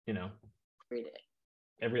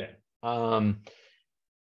 every day.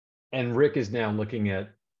 And Rick is now looking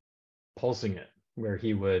at pulsing it, where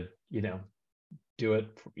he would, do it,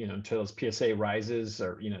 until his PSA rises,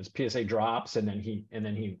 or his PSA drops, and then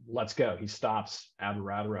he lets go. He stops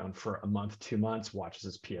abiraterone for a month, 2 months, watches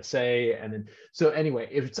his PSA, and then so anyway,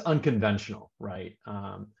 it's unconventional, right?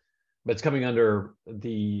 But it's coming under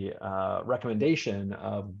the recommendation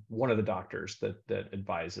of one of the doctors that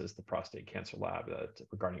advises the prostate cancer lab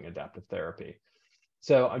regarding adaptive therapy.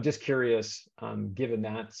 So I'm just curious, given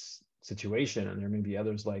that situation, and there may be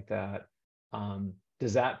others like that,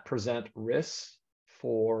 does that present risks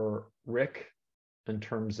for Rick in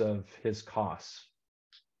terms of his costs?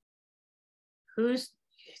 Who's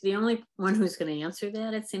the only one who's going to answer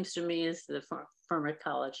that? It seems to me is the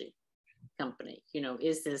pharmacology company.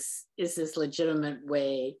 Is this legitimate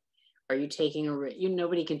way? Are you taking a risk?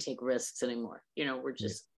 Nobody can take risks anymore. We're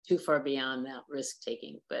just too far beyond that risk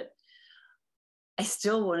taking. But I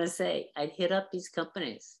still want to say I'd hit up these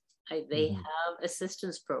companies. They have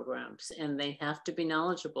assistance programs, and they have to be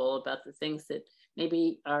knowledgeable about the things that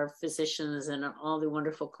maybe our physicians and all the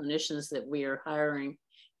wonderful clinicians that we are hiring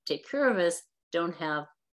to take care of us don't have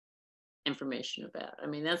information about. I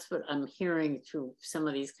mean, that's what I'm hearing through some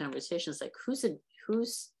of these conversations. Like, who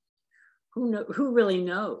really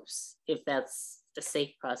knows if that's a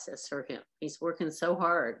safe process for him? He's working so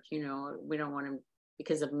hard. We don't want him,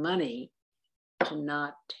 because of money, to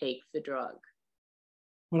not take the drug.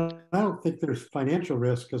 Well, I don't think there's financial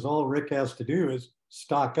risk, because all Rick has to do is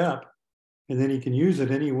stock up, and then he can use it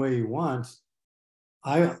any way he wants.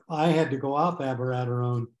 I had to go off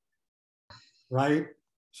abiraterone, right?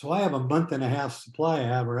 So I have a month and a half supply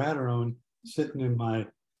of abiraterone sitting in my,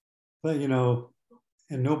 and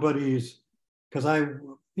nobody's, because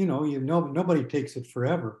nobody takes it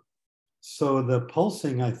forever. So the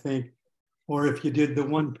pulsing, I think, or if you did the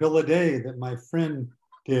 1 pill a day that my friend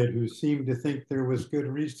did, who seemed to think there was good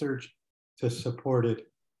research to support it,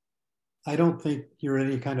 I don't think you're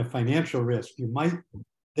any kind of financial risk.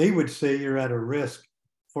 They would say you're at a risk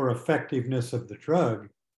for effectiveness of the drug,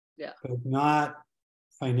 but not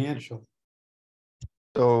financial.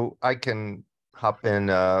 So I can hop in.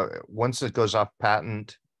 Once it goes off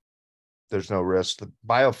patent, there's no risk. The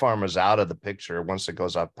biopharma's out of the picture once it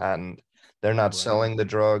goes off patent. They're not selling the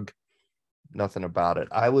drug. Nothing about it.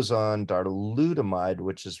 I was on darolutamide,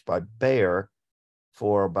 which is by Bayer,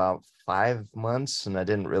 for about 5 months, and I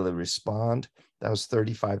didn't really respond. That was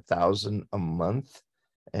 $35,000 a month,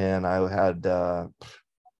 and I had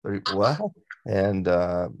and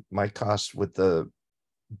my cost with the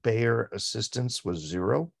Bayer assistance was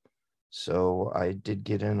 $0. So I did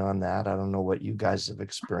get in on that. I don't know what you guys have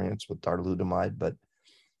experienced with darolutamide, but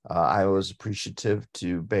I was appreciative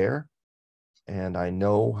to Bayer, and I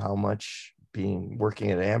know how much,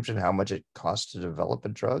 working at Amgen, how much it costs to develop a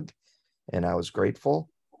drug, and I was grateful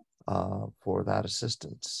for that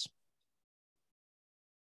assistance.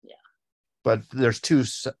 Yeah. But there's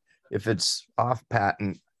if it's off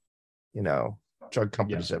patent, drug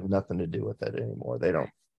companies have nothing to do with it anymore. They don't.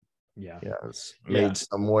 It's made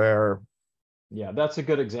somewhere. Yeah, that's a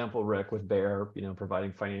good example, Rick, with Bayer,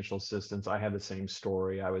 providing financial assistance. I had the same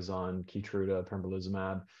story. I was on Keytruda,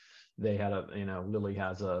 pembrolizumab. They had Lilly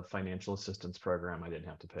has a financial assistance program. I didn't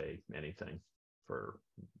have to pay anything for,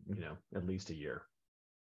 at least a year.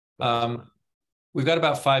 We've got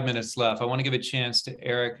about 5 minutes left. I want to give a chance to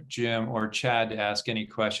Eric, Jim, or Chad to ask any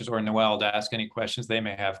questions, or Noel to ask any questions they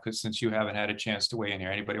may have, because since you haven't had a chance to weigh in here.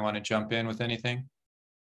 Anybody want to jump in with anything?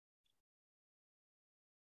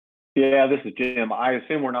 Yeah, this is Jim. I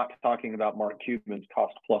assume we're not talking about Mark Cuban's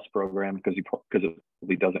Cost Plus program, because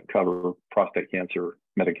it doesn't cover prostate cancer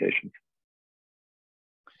medications.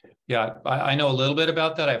 Yeah, I know a little bit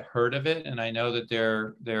about that. I've heard of it, and I know that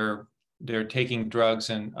they're taking drugs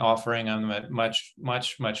and offering them at much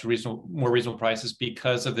more reasonable prices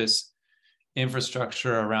because of this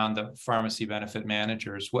infrastructure around the pharmacy benefit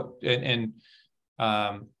managers.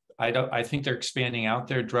 I think they're expanding out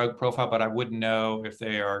their drug profile, but I wouldn't know if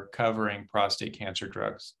they are covering prostate cancer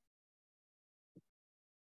drugs.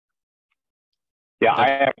 Yeah, I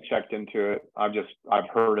haven't checked into it. I've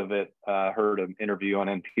heard of it, heard an interview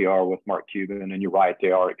on NPR with Mark Cuban, and you're right,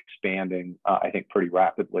 they are expanding, I think, pretty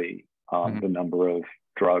rapidly the number of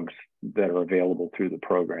drugs that are available through the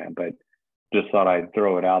program. But just thought I'd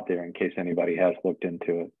throw it out there in case anybody has looked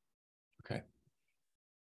into it. Okay.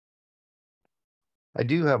 I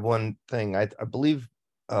do have one thing. I believe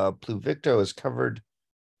Pluvicto is covered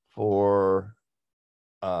for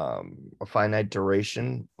a finite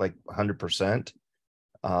duration, like 100%.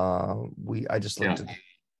 I just looked at the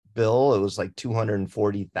bill. It was like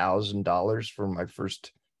 $240,000 for my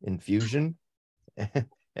first infusion,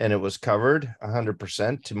 and it was covered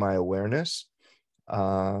 100% to my awareness.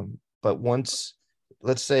 But once,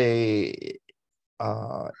 let's say,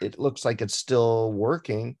 it looks like it's still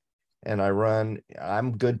working, and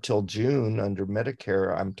I'm good till June under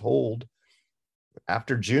Medicare, I'm told.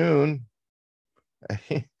 After June,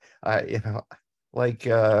 like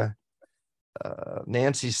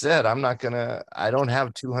Nancy said, I don't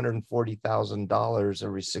have $240,000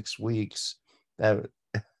 every 6 weeks. That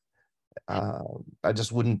I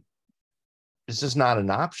just wouldn't, it's just not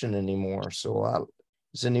an option anymore. So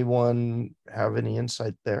does anyone have any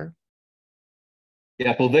insight there?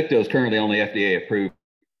 Yeah, Pluvicto is currently only FDA approved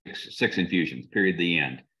 6 infusions, period, the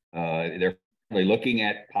end. They're looking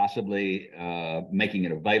at possibly making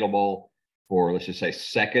it available for, let's just say, a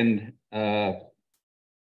second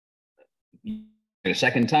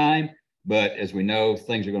time. But as we know,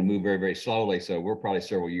 things are going to move very, very slowly. So we're probably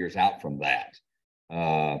several years out from that.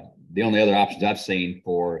 The only other options I've seen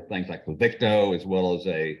for things like Pluvicto, as well as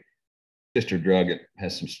a sister drug that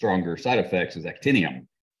has some stronger side effects, is actinium.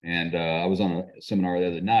 And I was on a seminar the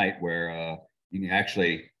other night where you can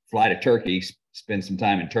actually fly to Turkey, spend some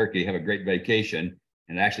time in Turkey, have a great vacation,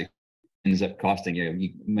 and it actually ends up costing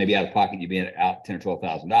you maybe out of pocket, you'd be out $10,000 or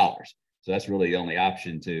 $12,000. So that's really the only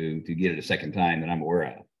option to get it a second time that I'm aware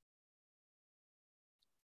of.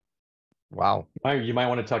 Wow. You might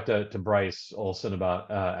want to talk to Bryce Olson about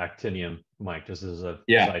actinium, Mike, just as a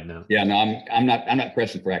side note. Yeah, no, I'm not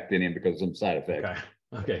pressing for actinium because of some side effects.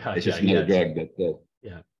 Okay. It's just another drug that.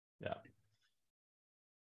 Yeah.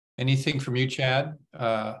 Anything from you, Chad?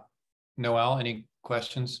 Noelle, any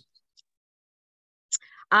questions?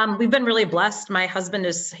 We've been really blessed. My husband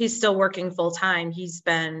he's still working full time. He's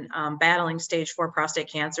been battling stage 4 prostate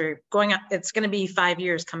cancer. It's going to be 5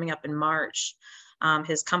 years coming up in March.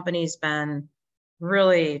 His company's been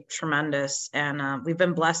really tremendous, and we've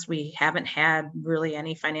been blessed. We haven't had really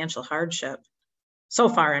any financial hardship so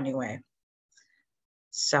far anyway.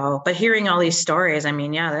 So, but hearing all these stories, I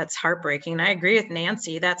mean, yeah, that's heartbreaking. I agree with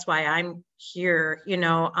Nancy. That's why I'm here.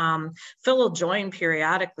 Phil will join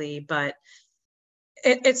periodically, but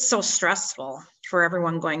it's so stressful for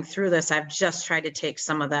everyone going through this. I've just tried to take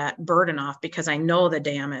some of that burden off because I know the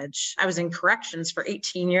damage. I was in corrections for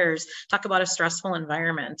 18 years. Talk about a stressful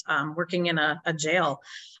environment, working in a jail.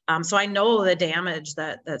 So I know the damage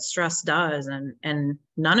that stress does, and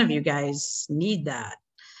none of you guys need that.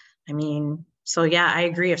 I mean, so yeah, I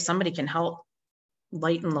agree. If somebody can help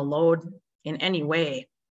lighten the load in any way,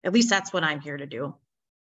 at least that's what I'm here to do.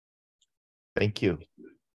 Thank you.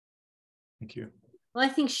 Thank you. Well, I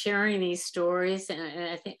think sharing these stories, and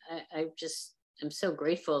I think I'm so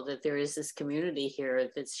grateful that there is this community here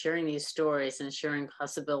that's sharing these stories and sharing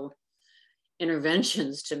possible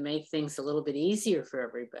interventions to make things a little bit easier for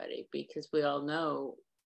everybody, because we all know,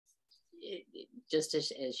 just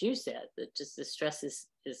as you said, that just the stress is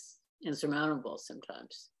insurmountable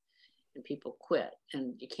sometimes, and people quit,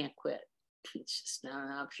 and you can't quit. It's just not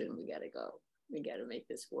an option. We got to go. We got to make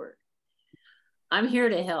this work. I'm here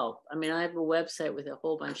to help. I mean, I have a website with a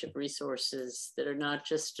whole bunch of resources that are not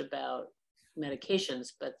just about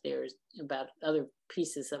medications, but there's about other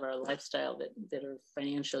pieces of our lifestyle that are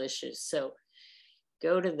financial issues. So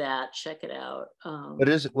go to that, check it out. What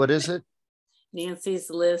is it?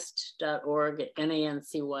 nancyslist.org,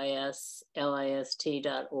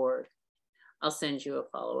 nancyslist.org. I'll send you a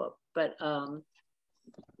follow-up. But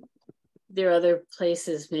there are other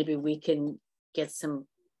places maybe we can get some,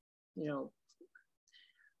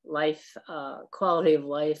 life, quality of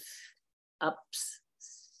life ups,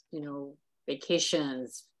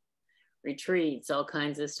 vacations, retreats, all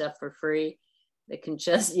kinds of stuff for free. that can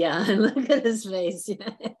just, yeah, and look at his face.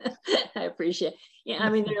 I appreciate it. Yeah, I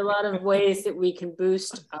mean, there are a lot of ways that we can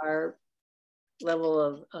boost our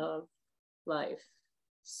level of life.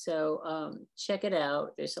 So check it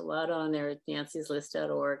out. There's a lot on there at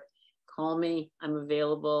nancyslist.org. Call me. I'm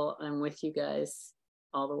available. I'm with you guys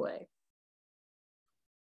all the way.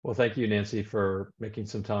 Well, thank you, Nancy, for making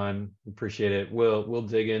some time. Appreciate it. We'll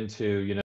dig into,